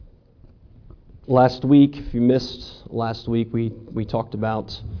Last week, if you missed last week, we talked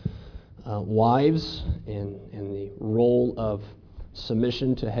about wives and the role of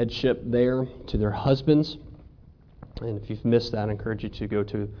submission to headship there to their husbands. And if you've missed that, I encourage you to go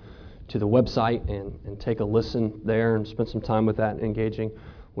to the website and take a listen there and spend some time with that, engaging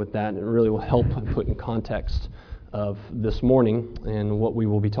with that. It really will help put in context of this morning and what we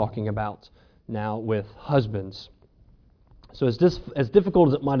will be talking about now with husbands. So as difficult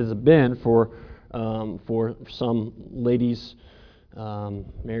as it might have been for some ladies,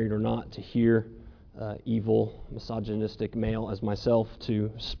 married or not, to hear evil, misogynistic male as myself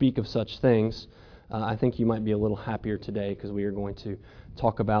to speak of such things, I think you might be a little happier today because we are going to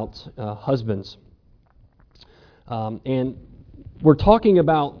talk about husbands. And we're talking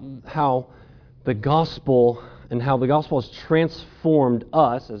about how the gospel has transformed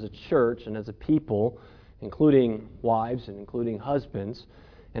us as a church and as a people, including wives and including husbands,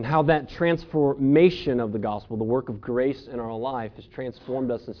 and how that transformation of the gospel, the work of grace in our life, has transformed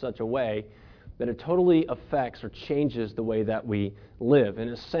us in such a way that it totally affects or changes the way that we live. In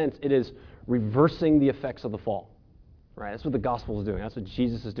a sense, it is reversing the effects of the fall. Right? That's what the gospel is doing. That's what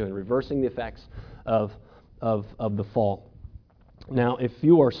Jesus is doing, reversing the effects of the fall. Now, if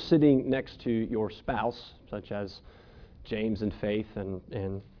you are sitting next to your spouse, such as James and Faith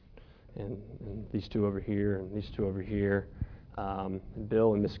and these two over here and these two over here,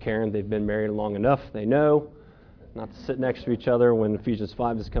 Bill and Miss Karen, they've been married long enough. They know not to sit next to each other when Ephesians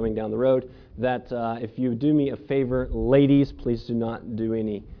 5 is coming down the road. That if you do me a favor, ladies, please do not do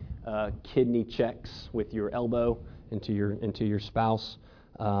any kidney checks with your elbow into your spouse.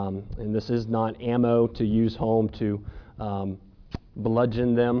 And this is not ammo to use home to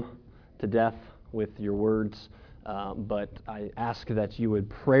bludgeon them to death with your words. But I ask that you would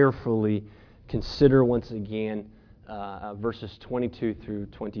prayerfully consider once again verses 22 through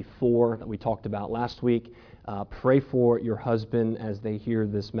 24 that we talked about last week. Pray for your husband as they hear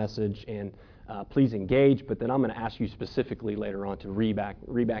this message, and please engage. But then I'm going to ask you specifically later on to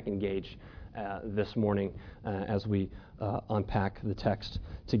re-back engage this morning as we unpack the text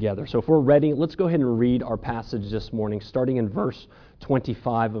together. So if we're ready, let's go ahead and read our passage this morning, starting in verse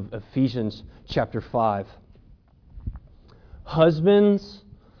 25 of Ephesians chapter 5. Husbands,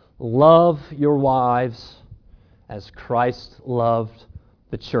 love your wives as Christ loved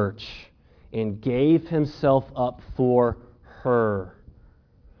the church and gave himself up for her,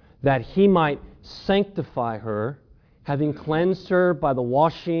 that he might sanctify her, having cleansed her by the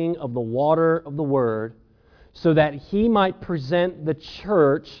washing of the water of the word, so that he might present the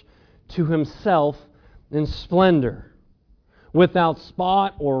church to himself in splendor, without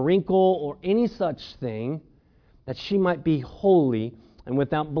spot or wrinkle or any such thing, that she might be holy and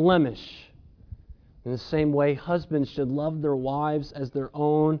without blemish. In the same way, husbands should love their wives as their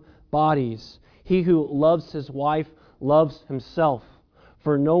own bodies. He who loves his wife loves himself,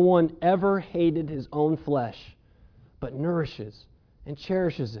 for no one ever hated his own flesh, but nourishes and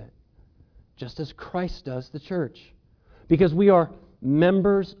cherishes it, just as Christ does the church, because we are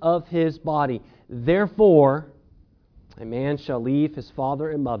members of his body. Therefore, a man shall leave his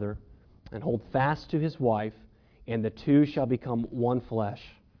father and mother and hold fast to his wife, and the two shall become one flesh.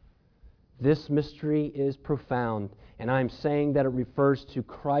 This mystery is profound, and I am saying that it refers to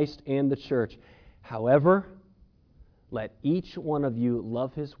Christ and the church. However, let each one of you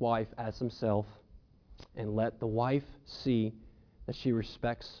love his wife as himself, and let the wife see that she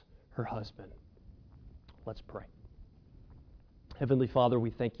respects her husband. Let's pray. Heavenly Father, we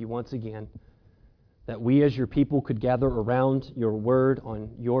thank you once again that we as your people could gather around your word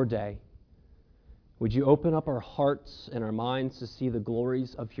on your day. Would you open up our hearts and our minds to see the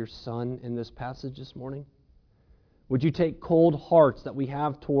glories of your Son in this passage this morning? Would you take cold hearts that we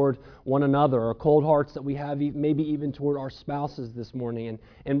have toward one another, or cold hearts that we have maybe even toward our spouses this morning,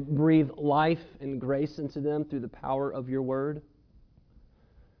 and breathe life and grace into them through the power of your word?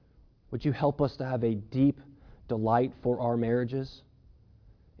 Would you help us to have a deep delight for our marriages,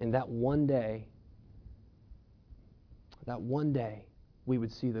 and that one day we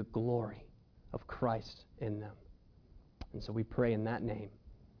would see the glory of Christ in them. And so we pray in that name.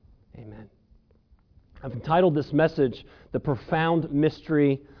 Amen. I've entitled this message, The Profound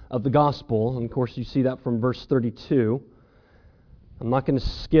Mystery of the Gospel. And of course, you see that from verse 32. I'm not going to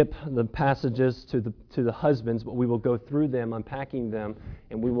skip the passages to the husbands, but we will go through them, unpacking them,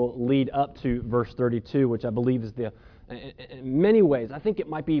 and we will lead up to verse 32, which I believe is in many ways, I think it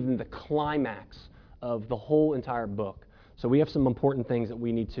might be even the climax of the whole entire book. So we have some important things that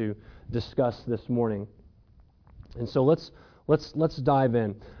we need to discuss this morning. And so let's dive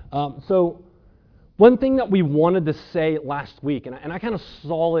in. So One thing that we wanted to say last week, and I kind of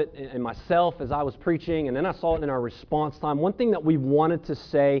saw it in myself as I was preaching, and then I saw it in our response time. One thing that we wanted to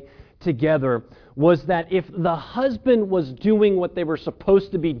say together was that if the husband was doing what they were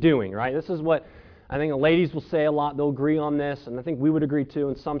supposed to be doing, right? This is what I think the ladies will say a lot. They'll agree on this, and I think we would agree too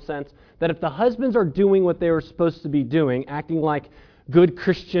in some sense, that if the husbands are doing what they were supposed to be doing, acting like good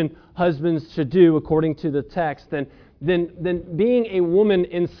Christian husbands should do according to the text, then being a woman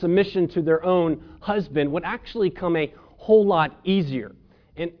in submission to their own husband would actually come a whole lot easier.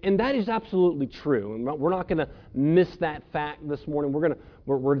 And that is absolutely true. And we're not going to miss that fact this morning.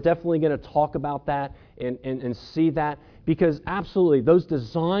 We're definitely going to talk about that and see that, because absolutely those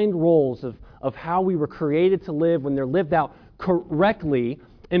designed roles of how we were created to live, when they're lived out correctly,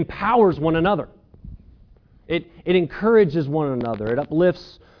 empowers one another. It encourages one another. It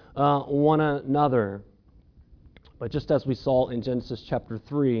uplifts one another. But just as we saw in Genesis chapter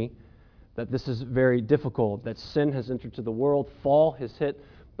 3, that this is very difficult, that sin has entered to the world, fall has hit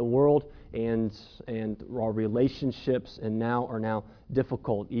the world, and our relationships are now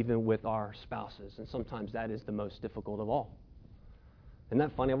difficult, even with our spouses. And sometimes that is the most difficult of all. Isn't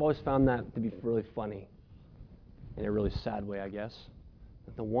that funny? I've always found that to be really funny, in a really sad way, I guess.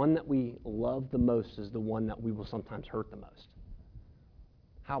 That the one that we love the most is the one that we will sometimes hurt the most.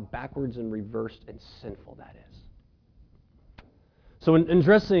 How backwards and reversed and sinful that is. So in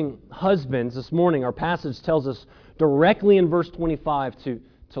addressing husbands this morning, our passage tells us directly in verse 25 to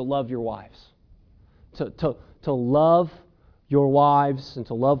love your wives. To love your wives, and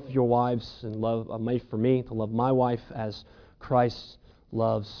to love your wives, and love for me, to love my wife as Christ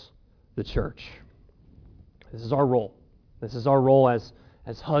loves the church. This is our role. This is our role as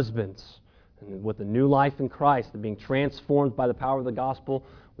husbands. And with the new life in Christ and being transformed by the power of the gospel,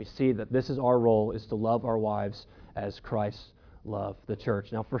 we see that this is our role, is to love our wives as Christ love the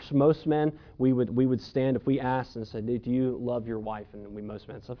church. Now, for most men, we would stand if we asked and said, "Do you love your wife?" And most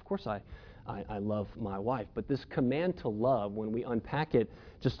men said, "Of course I love my wife." But this command to love, when we unpack it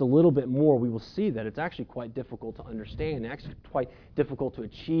just a little bit more, we will see that it's actually quite difficult to understand, actually quite difficult to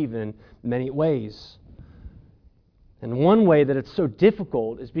achieve in many ways. And one way that it's so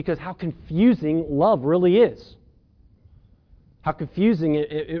difficult is because how confusing love really is. How confusing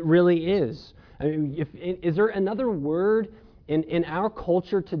it really is. I mean, is there another word in our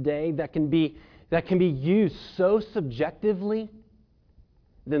culture today that can be used so subjectively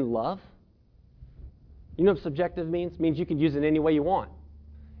than love? You know what subjective means? It means you can use it any way you want.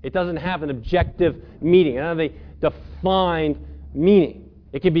 It doesn't have an objective meaning. It doesn't have a defined meaning.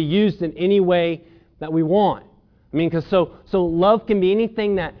 It can be used in any way that we want. I mean, because so love can be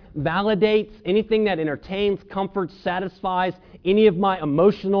anything that validates, anything that entertains, comforts, satisfies any of my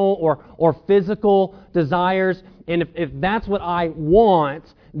emotional or physical desires. And if that's what I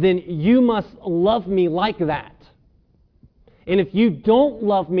want, then you must love me like that. And if you don't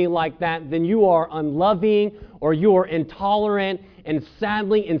love me like that, then you are unloving or you are intolerant. And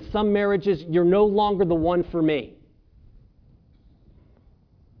sadly, in some marriages, you're no longer the one for me.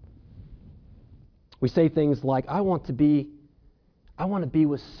 We say things like, I want to be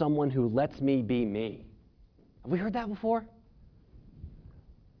with someone who lets me be me. Have we heard that before?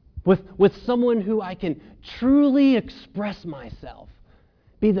 With someone who I can truly express myself,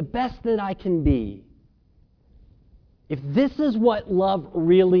 be the best that I can be. If this is what love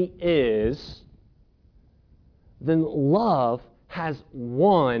really is, then love has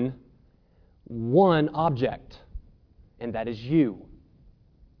one object, and that is you.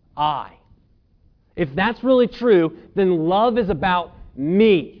 I. If that's really true, then love is about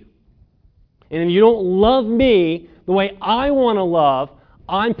me. And if you don't love me the way I want to love,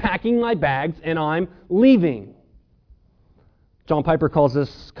 I'm packing my bags and I'm leaving. John Piper calls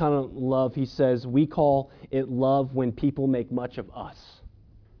this kind of love, he says, we call it love when people make much of us.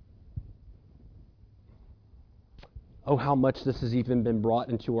 Oh, how much this has even been brought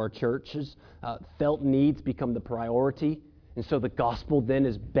into our churches. Felt needs become the priority. And so the gospel then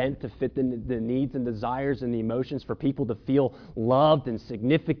is bent to fit the needs and desires and the emotions for people to feel loved and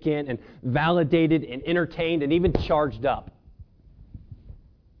significant and validated and entertained and even charged up.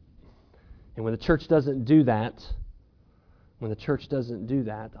 And when the church doesn't do that,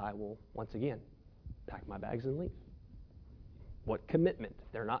 I will once again pack my bags and leave. What commitment?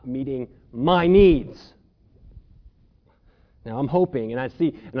 They're not meeting my needs. Now I'm hoping, and I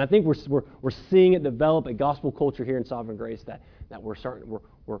think we're seeing it develop a gospel culture here in Sovereign Grace that we're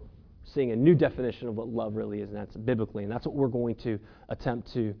seeing a new definition of what love really is, and that's biblically, and that's what we're going to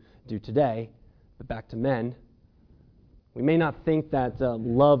attempt to do today. But back to men, We may not think that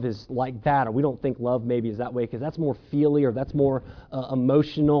love is like that, or we don't think love maybe is that way because that's more feely or that's more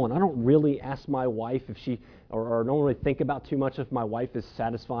emotional. And I don't really ask my wife if she, or don't really think about too much if my wife is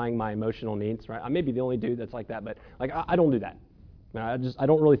satisfying my emotional needs. Right? I may be the only dude that's like that, but like I don't do that. I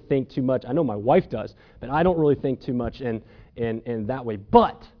don't really think too much. I know my wife does, but I don't really think too much in that way.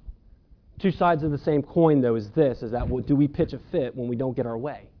 But two sides of the same coin, though, is that well, do we pitch a fit when we don't get our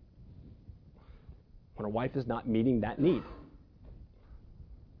way? When our wife is not meeting that need.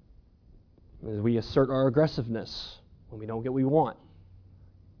 As we assert our aggressiveness when we don't get what we want.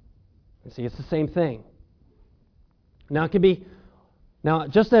 And see, it's the same thing. Now, it can be,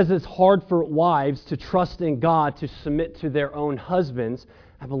 just as it's hard for wives to trust in God to submit to their own husbands,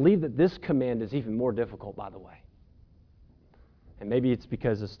 I believe that this command is even more difficult, by the way. And maybe it's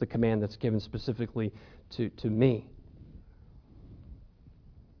because it's the command that's given specifically to me.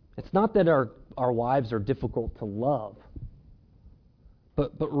 It's not that our wives are difficult to love,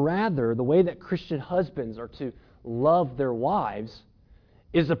 but rather the way that Christian husbands are to love their wives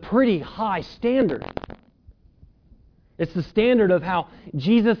is a pretty high standard. It's the standard of how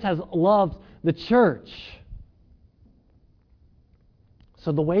Jesus has loved the church.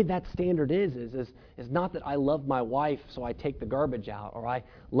 So the way that standard is not that I love my wife so I take the garbage out, or I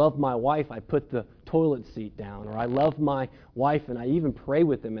love my wife, I put the toilet seat down, or I love my wife and I even pray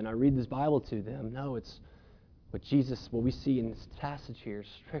with them and I read this Bible to them. No, it's what we see in this passage here is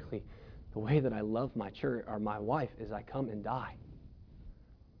strictly the way that I love my church or my wife is I come and die.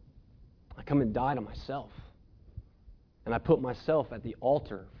 I come and die to myself. And I put myself at the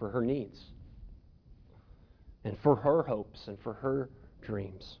altar for her needs and for her hopes and for her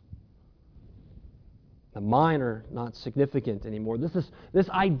dreams. The mine are not significant anymore. This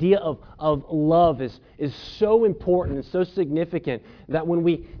idea of love is so important and so significant that when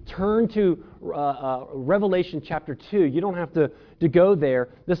we turn to Revelation chapter 2, you don't have to go there.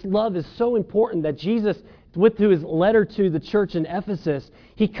 This love is so important that Jesus, through his letter to the church in Ephesus,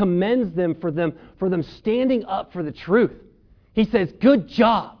 he commends them for them standing up for the truth. He says, good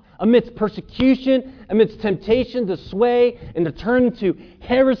job. Amidst persecution, amidst temptation to sway and to turn to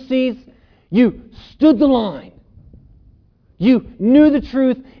heresies, you stood the line. You knew the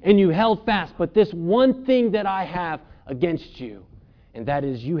truth and you held fast. But this one thing that I have against you, and that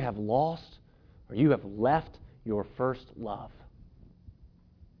is you have lost or you have left your first love.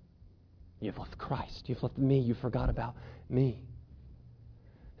 You've left Christ. You've left me. You forgot about me.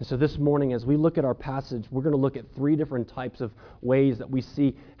 And so this morning, as we look at our passage, we're going to look at three different types of ways that we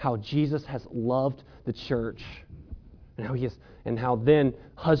see how Jesus has loved the church, and how then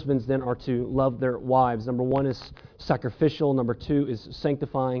husbands then are to love their wives. Number one is sacrificial. Number two is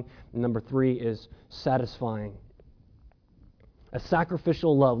sanctifying. And number three is satisfying. A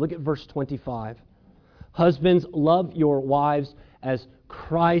sacrificial love. Look at verse 25. Husbands, love your wives as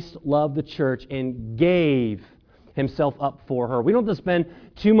Christ loved the church and gave himself up for her. We don't have to spend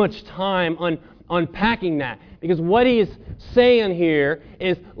too much time on unpacking that, because what he is saying here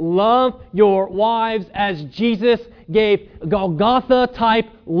is love your wives as Jesus gave Golgotha-type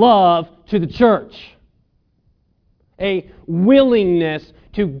love to the church. A willingness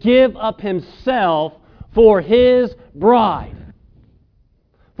to give up himself for his bride,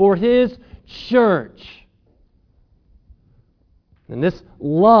 for his church. And this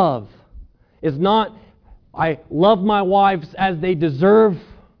love is not, I love my wives as they deserve.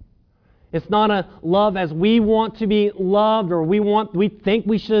 It's not a love as we want to be loved or we think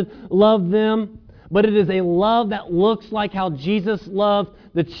we should love them. But it is a love that looks like how Jesus loved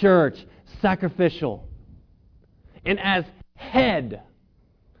the church, sacrificial. And as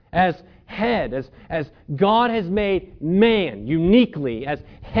God has made man uniquely as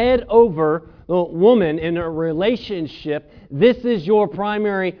head over the woman in a relationship, this is your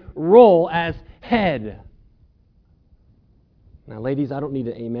primary role as head. Now, ladies, I don't need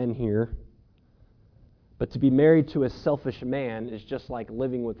an amen here, but to be married to a selfish man is just like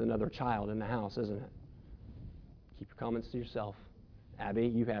living with another child in the house, isn't it? Keep your comments to yourself. Abby,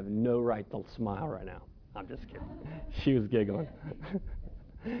 you have no right to smile right now. I'm just kidding. She was giggling.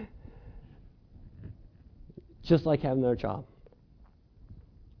 Just like having another child.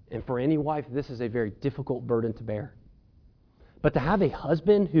 And for any wife, this is a very difficult burden to bear. But to have a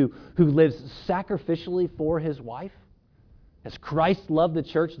husband who lives sacrificially for his wife, as Christ loved the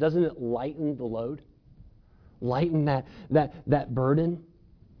church, doesn't it lighten the load? Lighten that burden?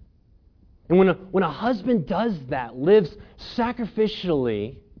 And when a husband does that, lives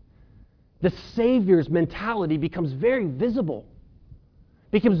sacrificially, the Savior's mentality becomes very visible.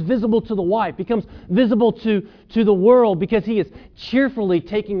 Becomes visible to the wife, becomes visible to the world, because he is cheerfully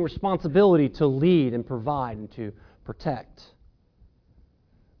taking responsibility to lead and provide and to protect.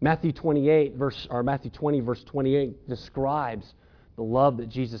 Matthew 20, verse 28 describes the love that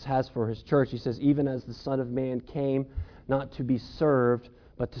Jesus has for his church. He says, even as the Son of Man came not to be served,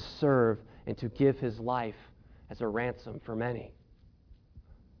 but to serve and to give his life as a ransom for many.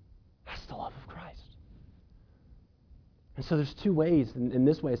 That's the love of Christ. And so there's two ways in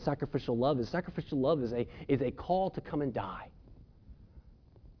this way sacrificial love is. Sacrificial love is a call to come and die.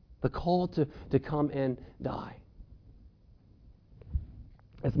 The call to come and die.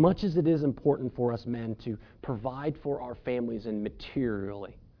 As much as it is important for us men to provide for our families and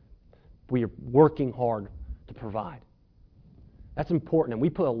materially, we are working hard to provide. That's important, and we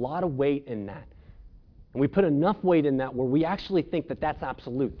put a lot of weight in that. And we put enough weight in that where we actually think that that's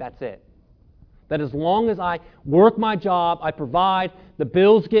absolute, that's it. That as long as I work my job, I provide, the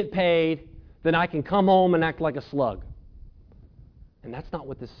bills get paid, then I can come home and act like a slug. And that's not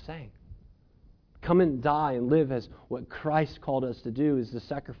what this is saying. Come and die and live as what Christ called us to do is the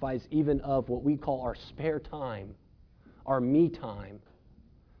sacrifice even of what we call our spare time, our me time,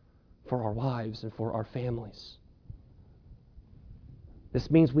 for our wives and for our families. This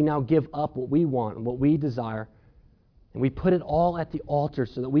means we now give up what we want and what we desire, and we put it all at the altar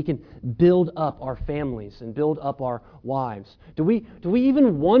so that we can build up our families and build up our wives. Do we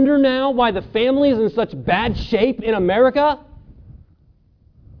even wonder now why the family is in such bad shape in America?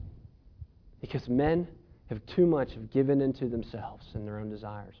 Because men have too much given into themselves and their own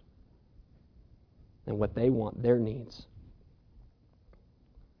desires and what they want, their needs.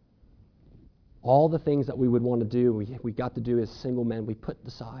 All the things that we would want to do, we got to do as single men, we put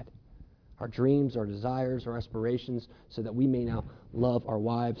aside. Our dreams, our desires, our aspirations, so that we may now love our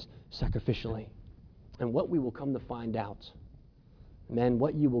wives sacrificially. And what we will come to find out, men,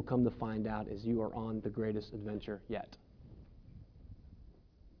 what you will come to find out is you are on the greatest adventure yet.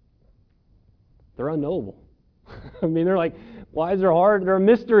 They're unknowable. I mean, they're like, wives are hard, they're a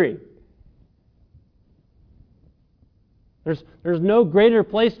mystery. There's no greater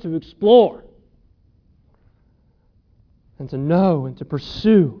place to explore and to know and to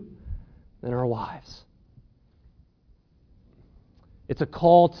pursue than our wives. It's a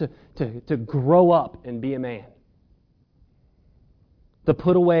call to grow up and be a man. To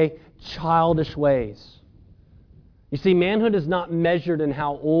put away childish ways. You see, manhood is not measured in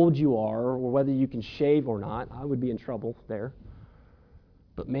how old you are or whether you can shave or not. I would be in trouble there.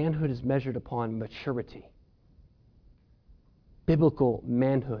 But manhood is measured upon maturity. Biblical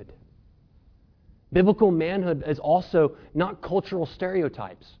manhood. Biblical manhood is also not cultural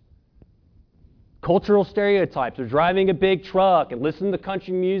stereotypes. Cultural stereotypes of driving a big truck and listening to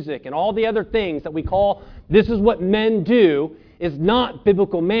country music and all the other things that we call this is what men do is not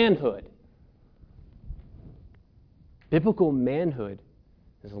biblical manhood. Biblical manhood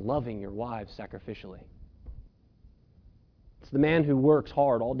is loving your wives sacrificially. It's the man who works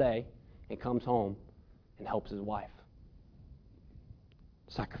hard all day and comes home and helps his wife.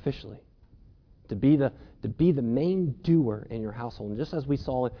 Sacrificially. To be the main doer in your household. And just as we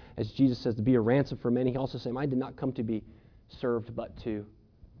saw, as Jesus says, to be a ransom for many, he also said, I did not come to be served, but to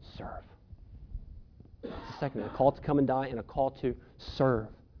serve. It's the second, a call to come and die and a call to serve.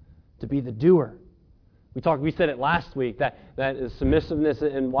 To be the doer. We said it last week, that submissiveness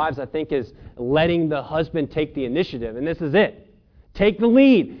in wives, I think, is letting the husband take the initiative. And this is it. Take the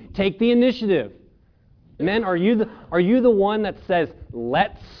lead. Take the initiative. Men, are you the one that says,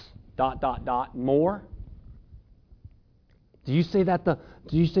 let's ... more? Do you say that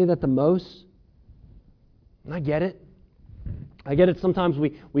the most? And I get it. I get it. Sometimes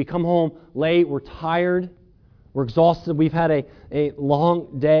we come home late, we're tired, we're exhausted, we've had a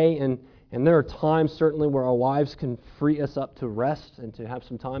long day, and there are times certainly where our wives can free us up to rest and to have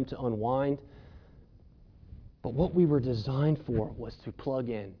some time to unwind. But what we were designed for was to plug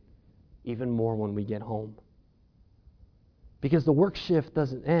in even more when we get home. Because the work shift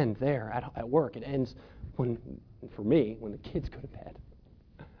doesn't end there at work. It ends when the kids go to bed.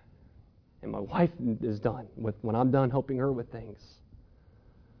 And my wife is done, when I'm done helping her with things.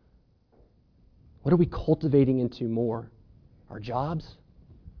 What are we cultivating into more? Our jobs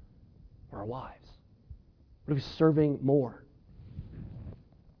or our wives? What are we serving more?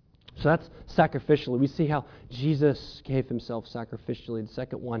 So that's sacrificially. We see how Jesus gave himself sacrificially. The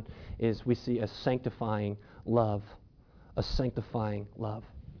second one is we see a sanctifying love. A sanctifying love.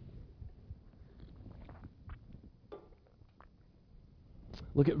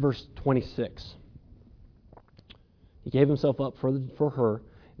 Look at verse 26. He gave himself up for her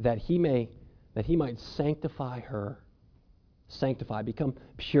that he might sanctify her. Sanctify, become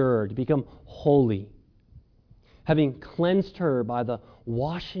pure, to become holy. Having cleansed her by the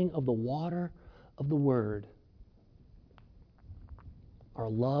washing of the water of the word, our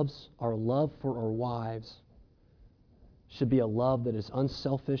love for our wives should be a love that is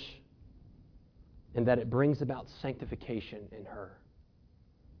unselfish and that it brings about sanctification in her.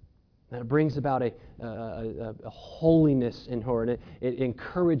 That it brings about a holiness in her, and it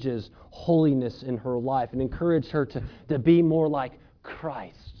encourages holiness in her life and encourages her to be more like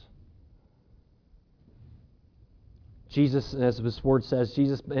Christ. Jesus, as this word says,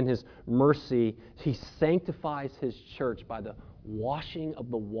 Jesus in His mercy, He sanctifies His church by the washing of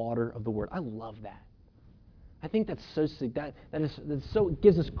the water of the Word. I love that. I think that's so sick. That's so, it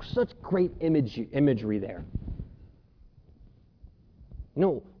gives us such great imagery there. You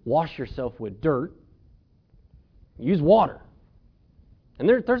don't wash yourself with dirt. Use water. And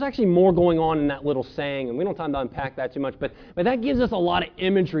there's actually more going on in that little saying, and we don't have time to unpack that too much, but that gives us a lot of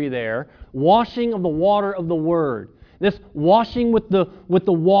imagery there. Washing of the water of the Word. This washing with the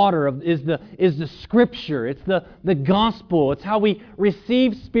water is the Scripture. It's the gospel. It's how we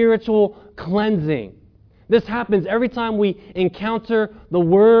receive spiritual cleansing. This happens every time we encounter the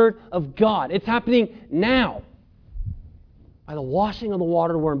Word of God. It's happening now. By the washing of the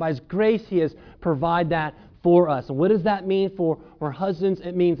water of the Word. And by His grace, He has provided that for us. And what does that mean for husbands?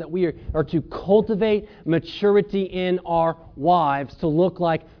 It means that we are to cultivate maturity in our wives to look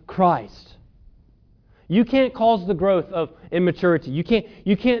like Christ. You can't cause the growth of immaturity. You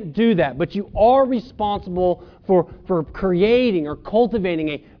can't do that. But you are responsible for creating or cultivating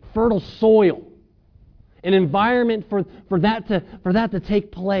a fertile soil, an environment for that to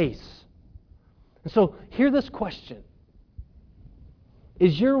take place. And so, hear this question.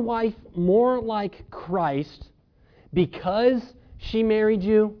 Is your wife more like Christ because she married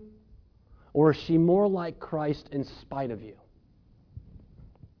you, or is she more like Christ in spite of you?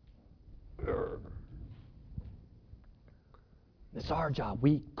 It's our job.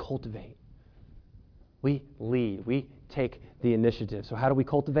 We cultivate. We lead. We take the initiative. So how do we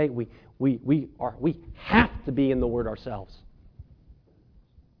cultivate? We have to be in the Word ourselves.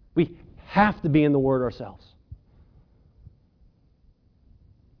 We have to be in the Word ourselves.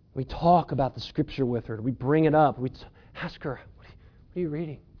 We talk about the Scripture with her. We bring it up. We ask her, what are you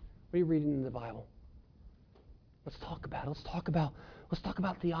reading? What are you reading in the Bible? Let's talk about it. Let's talk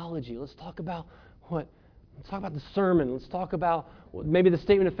about theology. Let's talk about the sermon. Let's talk about maybe the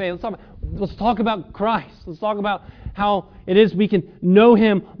statement of faith. Let's talk about Christ. Let's talk about how it is we can know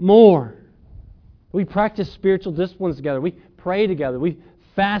Him more. We practice spiritual disciplines together. We pray together. We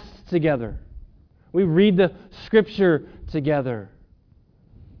fast together. We read the Scripture together.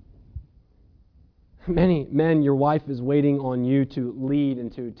 Many men, your wife is waiting on you to lead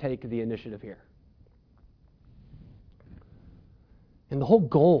and to take the initiative here. And the whole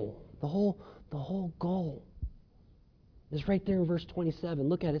goal is right there in verse 27.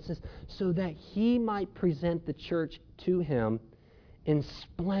 Look at it. It says, so that He might present the church to Him in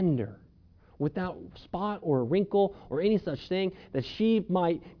splendor, without spot or wrinkle or any such thing, that she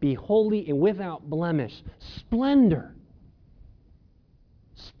might be holy and without blemish. Splendor.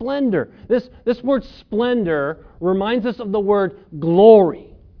 Splendor. This word splendor reminds us of the word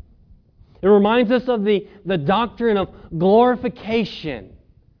glory. It reminds us of the doctrine of glorification.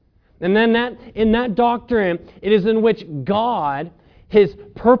 And then in that doctrine, it is in which God, His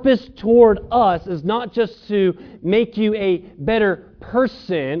purpose toward us is not just to make you a better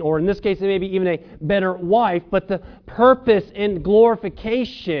person, or in this case, maybe even a better wife, but the purpose in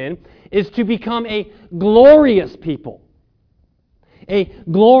glorification is to become a glorious people. A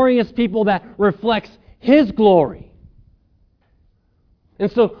glorious people that reflects His glory.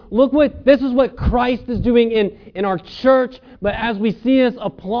 And so this is what Christ is doing in our church, but as we see this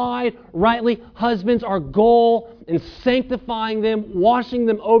applied rightly, husbands, our goal in sanctifying them, washing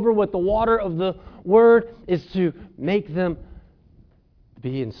them over with the water of the Word, is to make them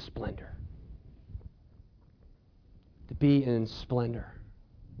be in splendor. To be in splendor.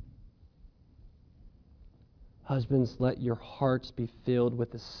 Husbands, let your hearts be filled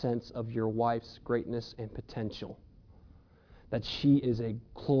with the sense of your wife's greatness and potential. That she is a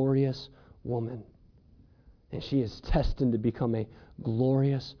glorious woman. And she is destined to become a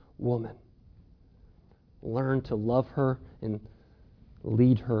glorious woman. Learn to love her and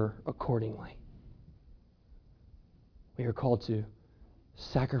lead her accordingly. We are called to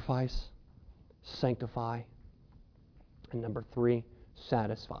sacrifice, sanctify, and number 3,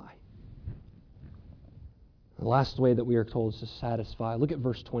 satisfy. The last way that we are told is to satisfy. Look at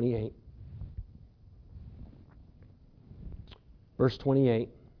verse 28. Verse 28.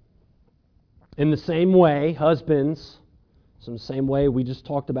 In the same way, husbands, in the same way we just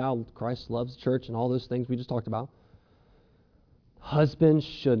talked about, Christ loves the church and all those things we just talked about. Husbands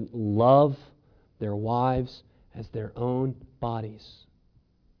should love their wives as their own bodies.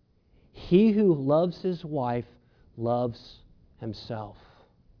 He who loves his wife loves himself.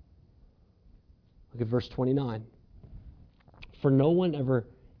 Look at verse 29. For no one ever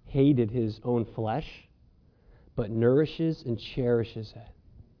hated his own flesh, but nourishes and cherishes it,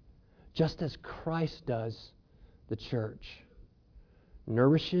 just as Christ does the church.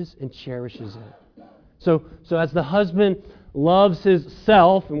 Nourishes and cherishes it. So as the husband loves his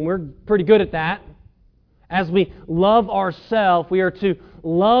self, and we're pretty good at that, as we love ourselves, we are to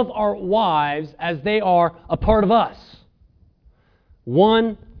love our wives as they are a part of us.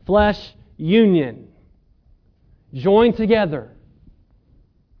 One flesh union. Joined together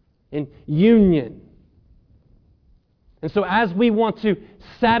in union. And so as we want to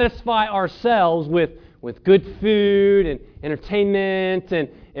satisfy ourselves with good food and entertainment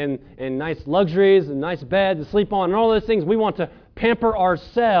and nice luxuries and nice beds to sleep on and all those things, we want to pamper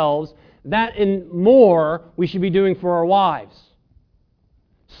ourselves. That and more we should be doing for our wives.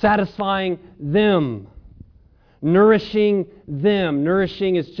 Satisfying them. Nourishing them.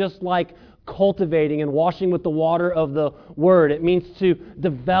 Nourishing is just like cultivating and washing with the water of the Word. It means to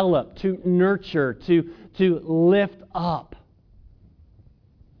develop, to nurture, to lift up.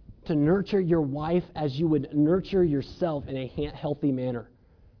 To nurture your wife as you would nurture yourself in a healthy manner.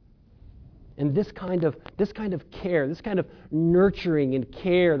 And this kind of care, this kind of nurturing and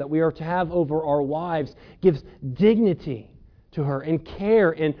care that we are to have over our wives gives dignity to her and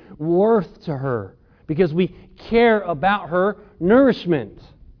care and worth to her because we care about her nourishment.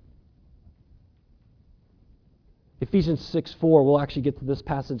 Ephesians 6:4, we'll actually get to this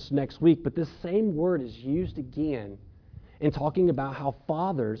passage next week, but this same word is used again in talking about how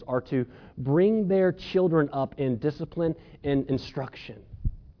fathers are to bring their children up in discipline and instruction.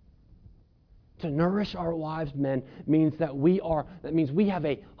 To nourish our wives, men, means that we have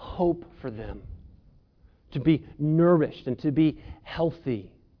a hope for them. To be nourished and to be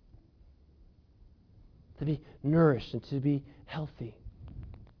healthy. To be nourished and to be healthy.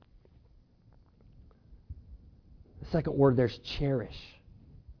 The second word there's cherish.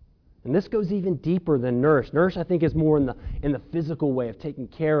 And this goes even deeper than nourish. Nourish, I think, is more in the physical way of taking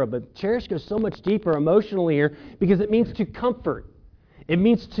care of. But cherish goes so much deeper emotionally here because it means to comfort. It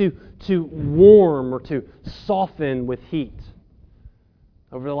means to warm or to soften with heat.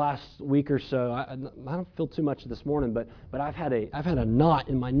 Over the last week or so, I don't feel too much this morning, but I've had a knot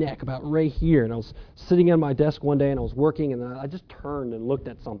in my neck about right here. And I was sitting at my desk one day and I was working and I just turned and looked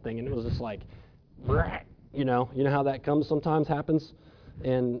at something and it was just like, you know how that sometimes happens?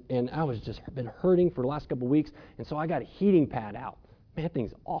 And I was just been hurting for the last couple of weeks, and so I got a heating pad out. Man, that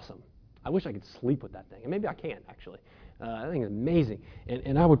thing's awesome. I wish I could sleep with that thing, and maybe I can actually. I think it's amazing.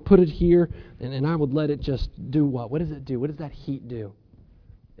 And I would put it here, and I would let it just do what? What does it do? What does that heat do?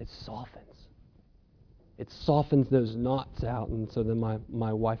 It softens. It softens those knots out, and so then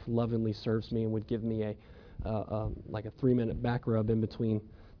my wife lovingly serves me and would give me like a 3-minute back rub in between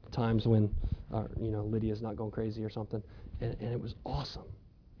times when Lydia's not going crazy or something. And it was awesome.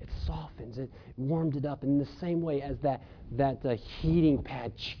 It softens. It warmed it up in the same way as that heating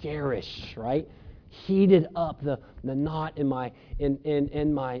pad cherished, right? Heated up the knot in my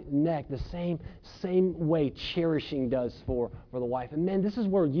neck. The same way cherishing does for the wife. And man, this is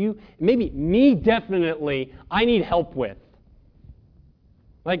where definitely, I need help with.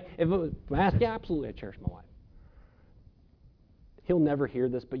 Like if it was asked, yeah, absolutely, I cherish my wife. He'll never hear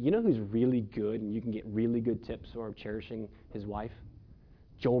this, but you know who's really good and you can get really good tips for cherishing his wife?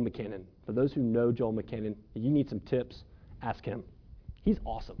 Joel McKinnon. For those who know Joel McKinnon, if you need some tips, ask him. He's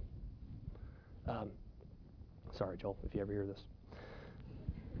awesome. Sorry, Joel, if you ever hear this.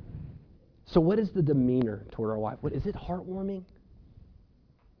 So what is the demeanor toward our wife? Is it heartwarming?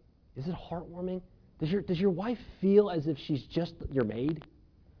 Is it heartwarming? Does your wife feel as if she's just your maid?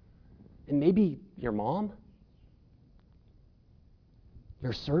 And maybe your mom?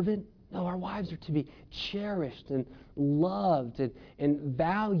 Your servant? No, our wives are to be cherished and loved and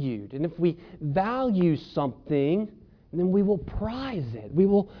valued. And if we value something, then we will prize it. We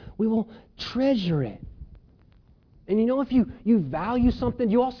will treasure it. And you know, if you value something,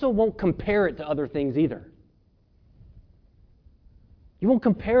 you also won't compare it to other things either. You won't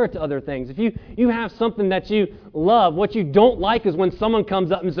compare it to other things. If you have something that you love, what you don't like is when someone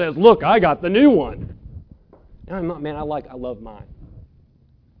comes up and says, "Look, I got the new one." Man, I love mine.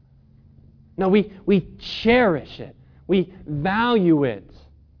 No, we cherish it. We value it.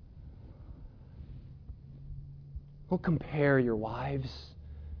 Don't compare your wives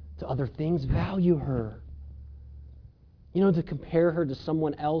to other things. Value her. You know, to compare her to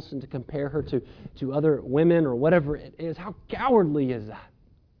someone else and to compare her to other women or whatever it is, how cowardly is that?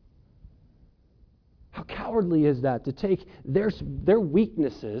 How cowardly is that to take their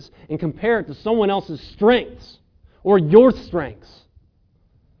weaknesses and compare it to someone else's strengths or your strengths?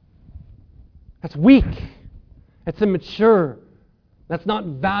 That's weak. That's immature. That's not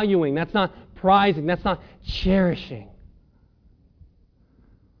valuing. That's not prizing. That's not cherishing.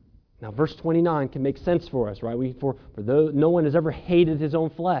 Now, verse 29 can make sense for us, right? For though no one has ever hated his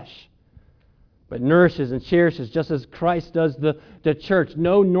own flesh, but nourishes and cherishes just as Christ does the church.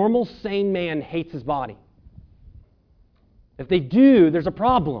 No normal, sane man hates his body. If they do, there's a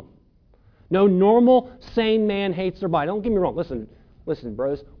problem. No normal, sane man hates their body. Don't get me wrong. Listen,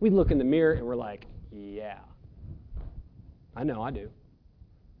 bros. We look in the mirror and we're like, yeah. I know, I do.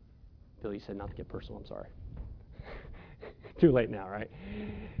 Bill, you said not to get personal. I'm sorry. Too late now, right?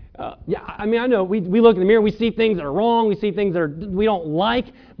 I know. We look in the mirror, we see things that are wrong, we see things that we don't like,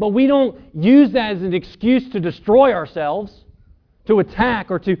 but we don't use that as an excuse to destroy ourselves, to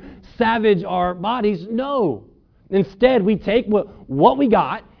attack, or to savage our bodies. No. Instead, we take what we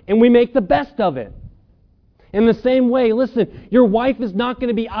got and we make the best of it. In the same way, listen, your wife is not going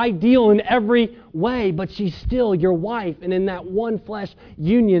to be ideal in every way, but she's still your wife. And in that one flesh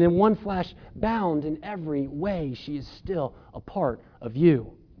union and one flesh bound in every way, she is still a part of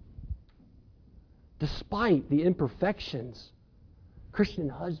you. Despite the imperfections, Christian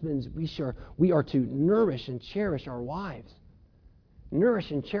husbands, we are to nourish and cherish our wives.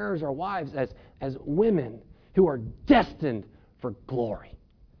 Nourish and cherish our wives as women who are destined for glory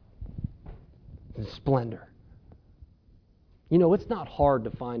and splendor. You know, it's not hard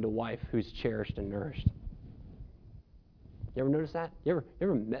to find a wife who's cherished and nourished. You ever notice that? You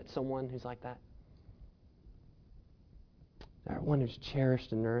ever met someone who's like that? That one who's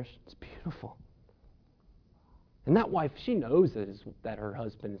cherished and nourished. It's beautiful. And that wife, she knows that her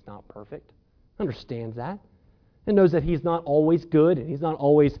husband is not perfect. Understands that. And knows that he's not always good and he's not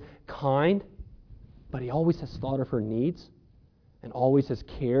always kind. But he always has thought of her needs and always has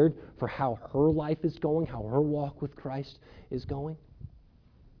cared for how her life is going, how her walk with Christ is going.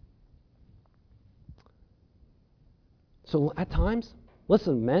 So at times,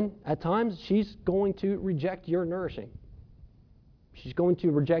 listen, men, at times she's going to reject your nourishing. She's going to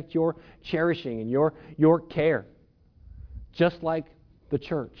reject your cherishing and your care, just like the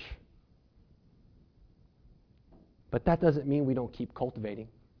church. But that doesn't mean we don't keep cultivating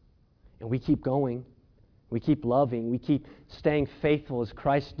and we keep going. We keep loving. We keep staying faithful as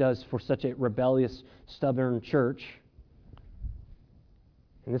Christ does for such a rebellious, stubborn church.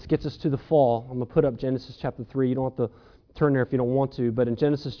 And this gets us to the fall. I'm going to put up Genesis chapter 3. You don't have to turn there if you don't want to. But in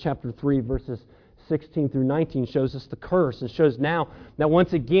Genesis chapter 3, verses 16 through 19 shows us the curse and shows now that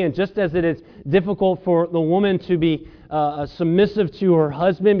once again, just as it is difficult for the woman to be submissive to her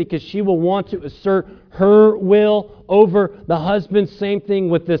husband because she will want to assert her will over the husband, same thing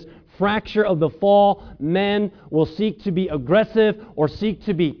with this fracture of the fall. Men will seek to be aggressive or seek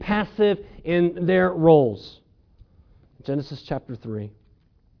to be passive in their roles. Genesis chapter 3.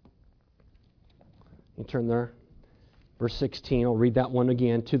 You turn there. Verse 16, I'll read that one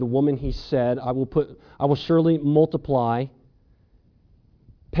again. To the woman he said, I will surely multiply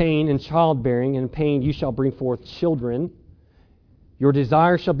pain and childbearing, and in pain you shall bring forth children. Your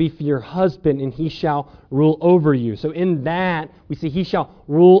desire shall be for your husband, and he shall rule over you. So in that, we see he shall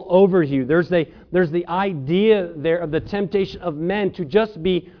rule over you. There's the idea there of the temptation of men to just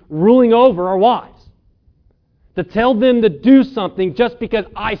be ruling over our wives. To tell them to do something just because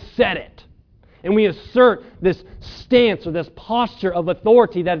I said it. And we assert this stance or this posture of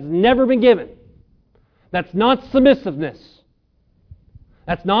authority that has never been given. That's not submissiveness.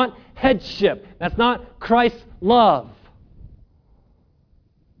 That's not headship. That's not Christ's love.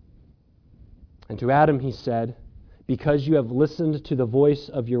 And to Adam he said, because you have listened to the voice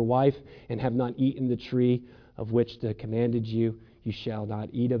of your wife and have not eaten the tree of which I commanded you, you shall not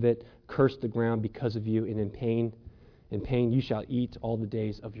eat of it. Curse the ground because of you, and in pain you shall eat all the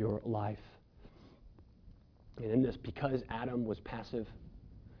days of your life. And in this, because Adam was passive,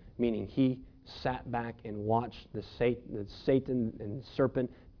 meaning he sat back and watched the Satan and the serpent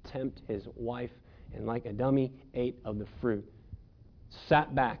tempt his wife, and like a dummy ate of the fruit.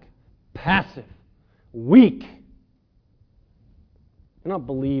 Sat back, passive, weak. I don't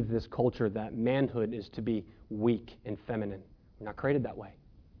believe this culture that manhood is to be weak and feminine. We're not created that way.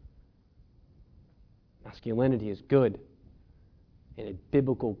 Masculinity is good in a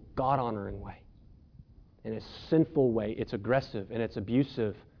biblical, God-honoring way. In a sinful way, it's aggressive and it's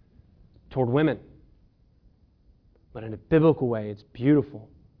abusive toward women. But in a biblical way, it's beautiful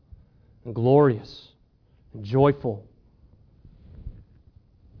and glorious and joyful.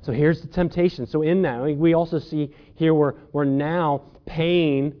 So here's the temptation. So in that, we also see here where now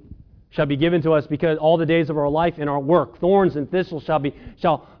pain shall be given to us because all the days of our life in our work. Thorns and thistles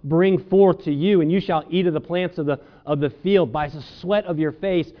shall bring forth to you, and you shall eat of the plants of the field. By the sweat of your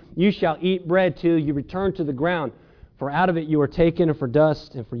face you shall eat bread till you return to the ground. For out of it you are taken, and for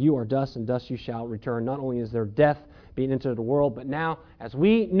dust, and for you are dust, and dust you shall return. Not only is there death being entered the world, but now, as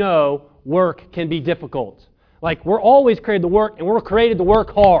we know, work can be difficult. Like, we're always created to work, and we're created to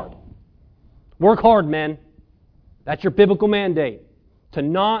work hard. Work hard, men. That's your biblical mandate. To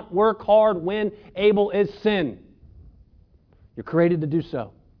not work hard when able is sin. You're created to do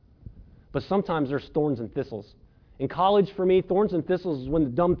so. But sometimes there's thorns and thistles. In college, for me, thorns and thistles is when the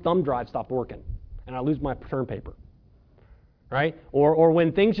dumb thumb drive stopped working and I lose my term paper. Right? Or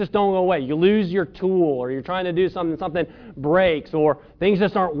when things just don't go away. You lose your tool, or you're trying to do something breaks, or things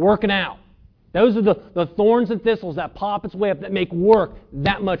just aren't working out. Those are the thorns and thistles that pop its way up that make work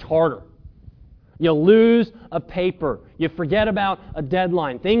that much harder. You lose a paper. You forget about a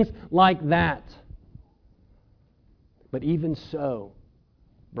deadline. Things like that. But even so,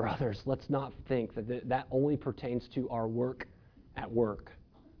 brothers, let's not think that only pertains to our work at work,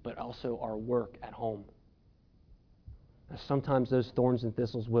 but also our work at home. Sometimes those thorns and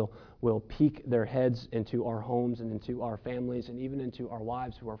thistles will peek their heads into our homes and into our families and even into our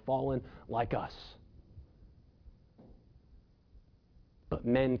wives who are fallen like us. But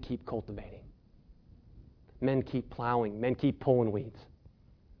men keep cultivating. Men keep plowing. Men keep pulling weeds.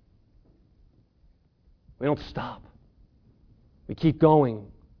 We don't stop. We keep going.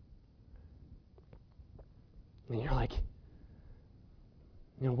 And you're like,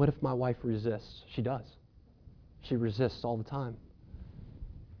 what if my wife resists? She does. She resists all the time.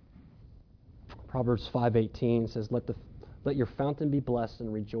 Proverbs 5:18 says, Let your fountain be blessed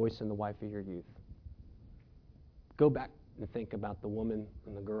and rejoice in the wife of your youth. Go back and think about the woman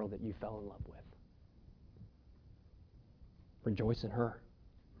and the girl that you fell in love with. Rejoice in her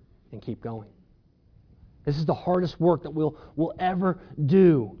and keep going. This is the hardest work that we'll ever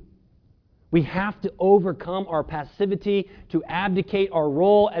do. We have to overcome our passivity to abdicate our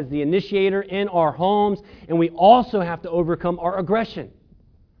role as the initiator in our homes, and we also have to overcome our aggression,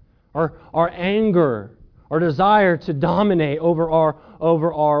 our anger, our desire to dominate over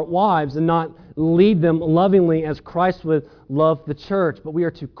our wives and not lead them lovingly as Christ would love the church. But we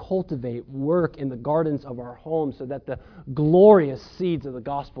are to cultivate work in the gardens of our homes so that the glorious seeds of the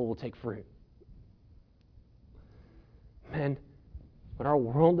gospel will take fruit. Men, what our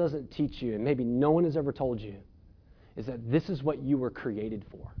world doesn't teach you, and maybe no one has ever told you, is that this is what you were created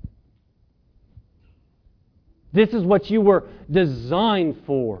for. This is what you were designed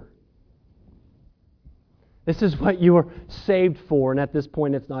for. This is what you were saved for, and at this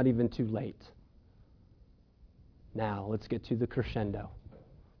point it's not even too late. Now, let's get to the crescendo,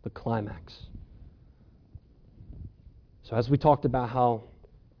 the climax. So as we talked about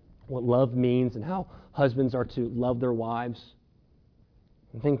what love means and how husbands are to love their wives,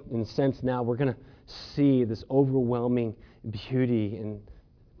 I think in a sense now we're going to see this overwhelming beauty and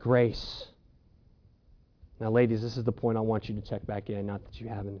grace. Now, ladies, this is the point I want you to check back in. Not that you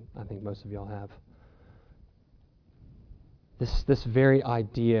haven't. I think most of y'all have. This very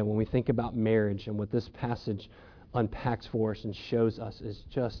idea, when we think about marriage and what this passage unpacks for us and shows us, is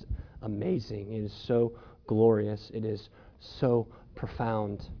just amazing. It is so glorious. It is so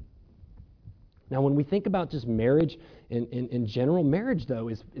profound. Now, when we think about just marriage in general, marriage, though,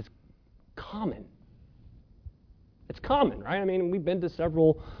 is common. It's common, right? I mean, we've been to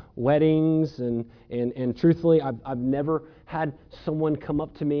several weddings, and truthfully, I've never had someone come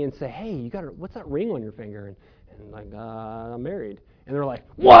up to me and say, "Hey, what's that ring on your finger?" And like, I'm married. And they're like,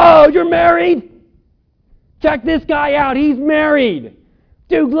 "Whoa, you're married? Check this guy out. He's married.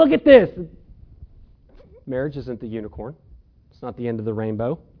 Dude, look at this." Marriage isn't the unicorn. It's not the end of the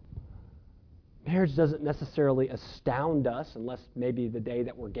rainbow. Marriage doesn't necessarily astound us, unless maybe the day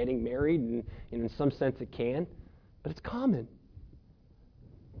that we're getting married, and in some sense it can, but it's common.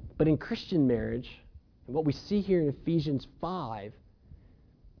 But in Christian marriage, and what we see here in Ephesians 5,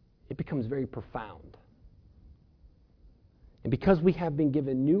 it becomes very profound. And because we have been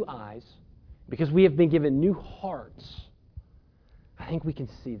given new eyes, because we have been given new hearts, I think we can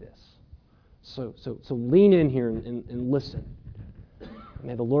see this. So lean in here and listen.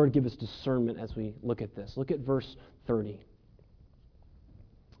 May the Lord give us discernment as we look at this. Look at verse 30.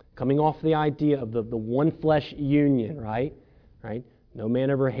 Coming off the idea of the one flesh union, right? No man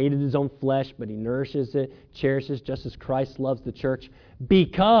ever hated his own flesh, but he nourishes it, cherishes, just as Christ loves the church,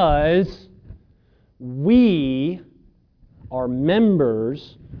 because we are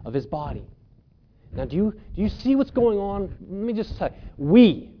members of his body. Now, do you see what's going on? Let me just say,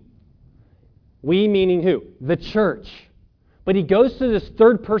 we meaning who? The church. But he goes to this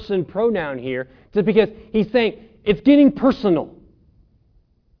third person pronoun here just because he's saying it's getting personal.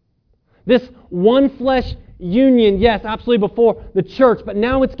 This one flesh union, yes, absolutely before the church, but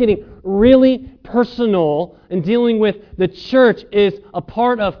now it's getting really personal and dealing with the church is a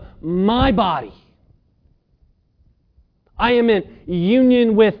part of my body. I am in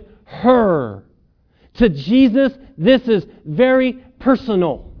union with her. To Jesus, this is very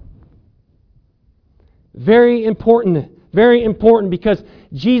personal. Very important because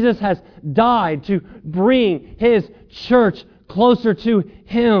Jesus has died to bring His church closer to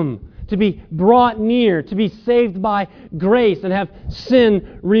Him, to be brought near, to be saved by grace and have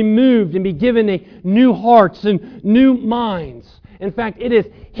sin removed and be given a new hearts and new minds. In fact, it is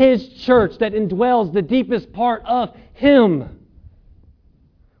His church that indwells the deepest part of Him.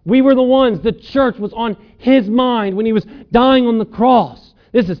 We were the ones, the church was on His mind when He was dying on the cross.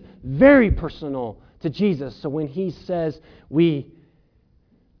 This is very personal to Jesus. So when He says we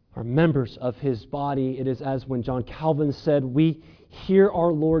are members of His body, it is as when John Calvin said, we hear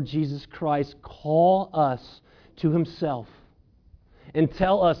our Lord Jesus Christ call us to Himself and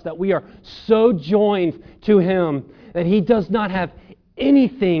tell us that we are so joined to Him that He does not have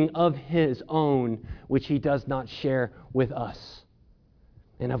anything of His own which He does not share with us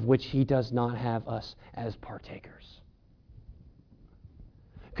and of which He does not have us as partakers.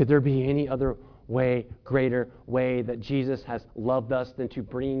 Could there be any other greater way that Jesus has loved us than to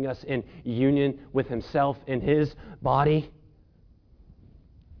bringing us in union with Himself in His body?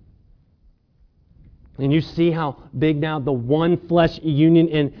 And you see how big now the one flesh union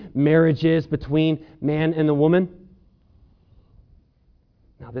in marriage is between man and the woman?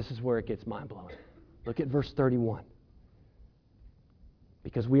 Now this is where it gets mind-blowing. Look at verse 31.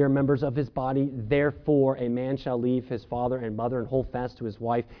 Because we are members of His body, therefore a man shall leave his father and mother and hold fast to his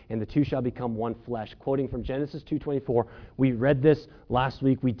wife, and the two shall become one flesh. Quoting from Genesis 2:24, we read this last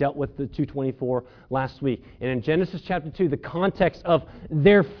week. We dealt with the 2:24 last week. And in Genesis chapter 2, the context of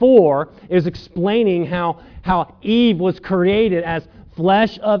therefore is explaining how Eve was created as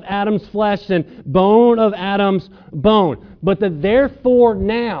flesh of Adam's flesh and bone of Adam's bone. But the therefore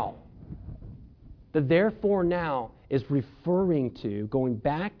now is referring to, going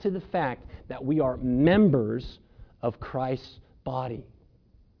back to the fact that we are members of Christ's body.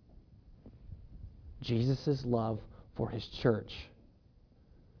 Jesus' love for His church.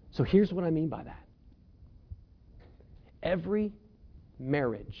 So here's what I mean by that. Every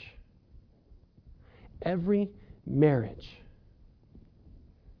marriage,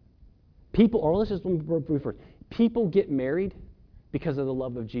 people, or let's just refer, people get married because of the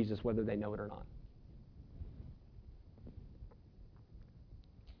love of Jesus, whether they know it or not.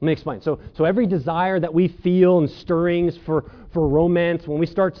 Let me explain. So every desire that we feel and stirrings for romance, when we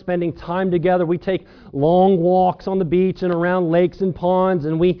start spending time together, we take long walks on the beach and around lakes and ponds,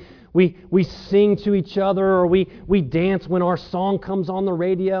 and we sing to each other, or we dance when our song comes on the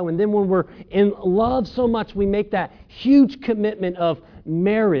radio, and then when we're in love so much, we make that huge commitment of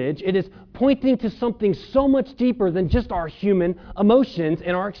marriage. It is pointing to something so much deeper than just our human emotions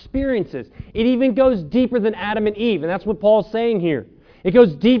and our experiences. It even goes deeper than Adam and Eve, and that's what Paul's saying here. It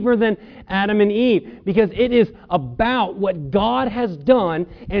goes deeper than Adam and Eve because it is about what God has done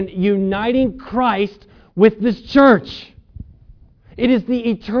and uniting Christ with this church. It is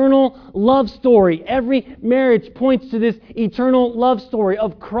the eternal love story. Every marriage points to this eternal love story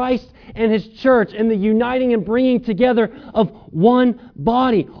of Christ and His church and the uniting and bringing together of one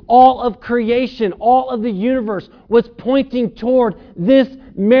body. All of creation, all of the universe was pointing toward this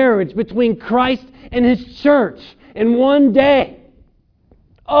marriage between Christ and His church. And one day,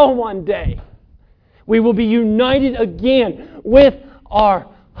 we will be united again with our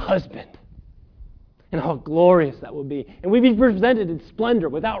husband. And how glorious that will be. And we'll be presented in splendor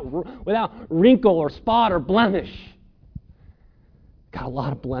without wrinkle or spot or blemish. Got a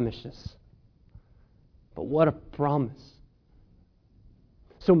lot of blemishes. But what a promise.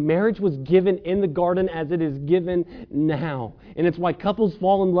 So marriage was given in the garden as it is given now. And it's why couples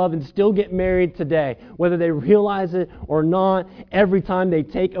fall in love and still get married today. Whether they realize it or not, every time they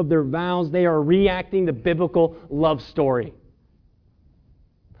take of their vows, they are reenacting the biblical love story.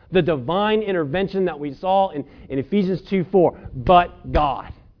 The divine intervention that we saw in Ephesians 2:4. But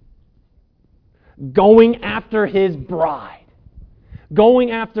God. Going after His bride. Going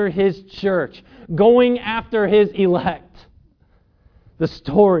after His church. Going after His elect. The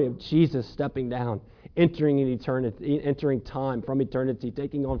story of Jesus stepping down, entering in eternity, entering time from eternity,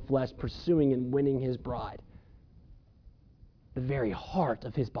 taking on flesh, pursuing and winning His bride. The very heart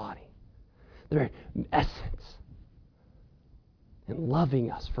of His body. The very essence. And loving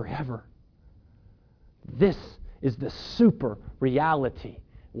us forever. This is the super reality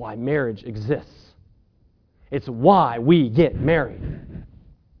why marriage exists. It's why we get married.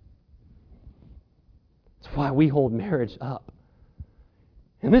 It's why we hold marriage up.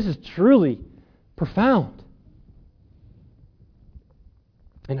 And this is truly profound.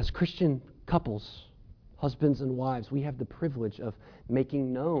 And as Christian couples, husbands and wives, we have the privilege of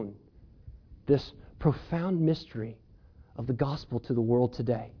making known this profound mystery of the gospel to the world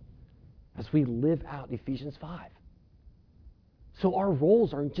today as we live out Ephesians 5. So our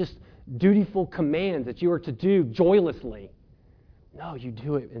roles aren't just dutiful commands that you are to do joylessly. No, you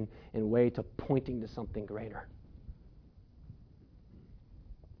do it in a way to pointing to something greater.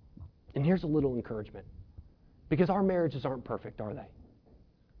 And here's a little encouragement. Because our marriages aren't perfect, are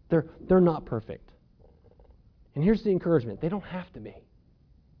they? They're not perfect. And here's the encouragement. They don't have to be.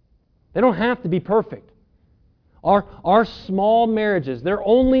 They don't have to be perfect. Our small marriages, they're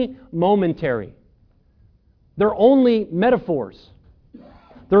only momentary. They're only metaphors.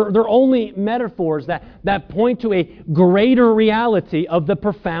 They're only metaphors that point to a greater reality of the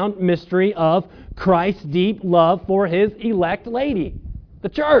profound mystery of Christ's deep love for His elect lady, the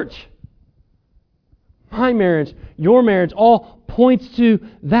church. My marriage, your marriage, all points to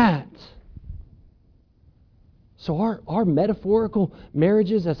that. So our metaphorical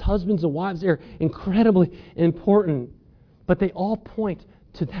marriages as husbands and wives, they're incredibly important. But they all point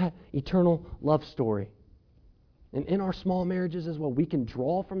to that eternal love story. And in our small marriages as well, we can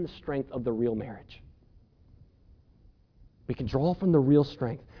draw from the strength of the real marriage. We can draw from the real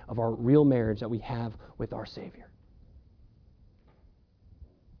strength of our real marriage that we have with our Savior.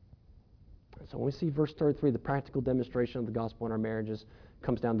 So when we see verse 33, the practical demonstration of the gospel in our marriages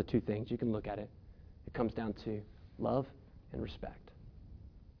comes down to two things. You can look at it. It comes down to love and respect.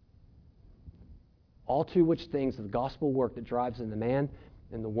 All to which things the gospel work that drives in the man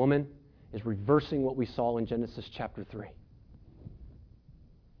and the woman is reversing what we saw in Genesis chapter 3.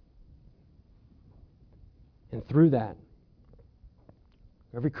 And through that,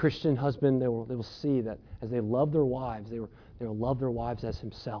 every Christian husband, they will see that as they love their wives, they will love their wives as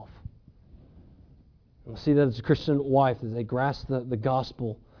himself. And we'll see that as a Christian wife, as they grasp the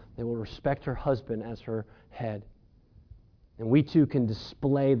gospel, they will respect her husband as her head. And we too can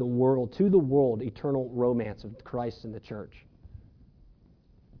display to the world, eternal romance of Christ and the church.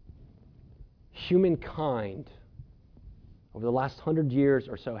 Humankind, over the last 100 years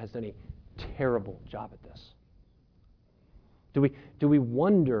or so, has done a terrible job at this. Do we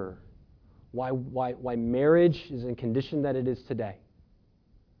wonder why marriage is in the condition that it is today?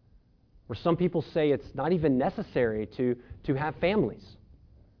 Where some people say it's not even necessary to have families,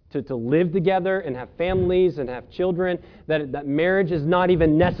 to live together and have families and have children, that marriage is not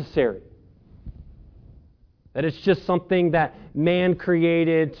even necessary. That it's just something that man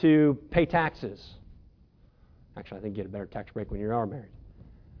created to pay taxes. Actually, I think you get a better tax break when you are married.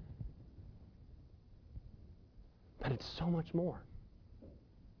 But it's so much more.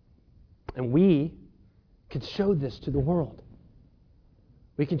 And we can show this to the world.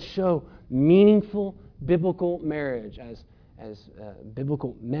 We can show meaningful biblical marriage as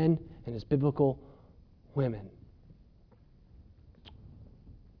biblical men and as biblical women.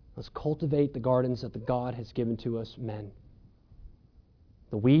 Let's cultivate the gardens that the God has given to us men.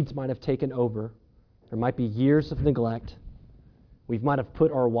 The weeds might have taken over. There might be years of neglect. We might have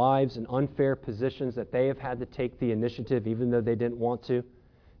put our wives in unfair positions that they have had to take the initiative even though they didn't want to.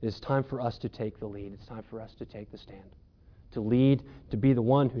 It is time for us to take the lead. It's time for us to take the stand. To lead, to be the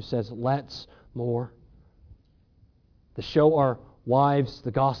one who says, let's more. To show our wives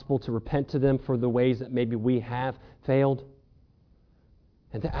the gospel, to repent to them for the ways that maybe we have failed.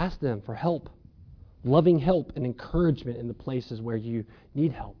 And to ask them for help, loving help and encouragement in the places where you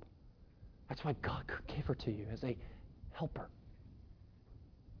need help. That's why God gave her to you, as a helper.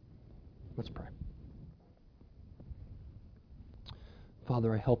 Let's pray.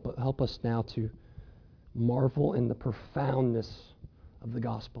 Father, help us now to marvel in the profoundness of the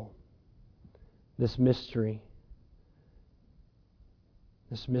gospel. This mystery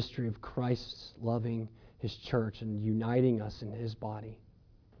of Christ's loving His church and uniting us in His body.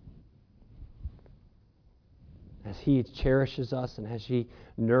 As He cherishes us and as He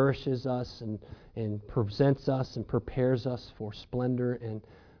nourishes us and presents us and prepares us for splendor and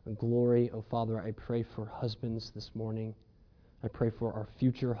glory. Oh, Father, I pray for husbands this morning. I pray for our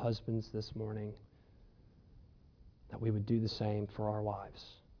future husbands this morning, that we would do the same for our wives,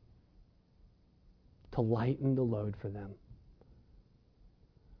 to lighten the load for them,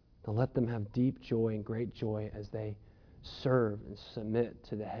 to let them have deep joy and great joy as they serve and submit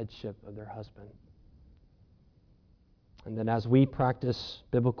to the headship of their husband. And then as we practice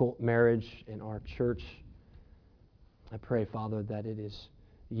biblical marriage in our church, I pray, Father, that it is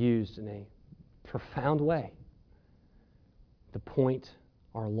used in a profound way to point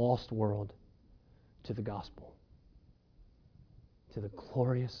our lost world to the gospel, to the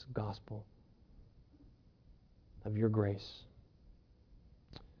glorious gospel of your grace.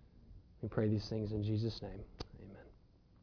 We pray these things in Jesus' name.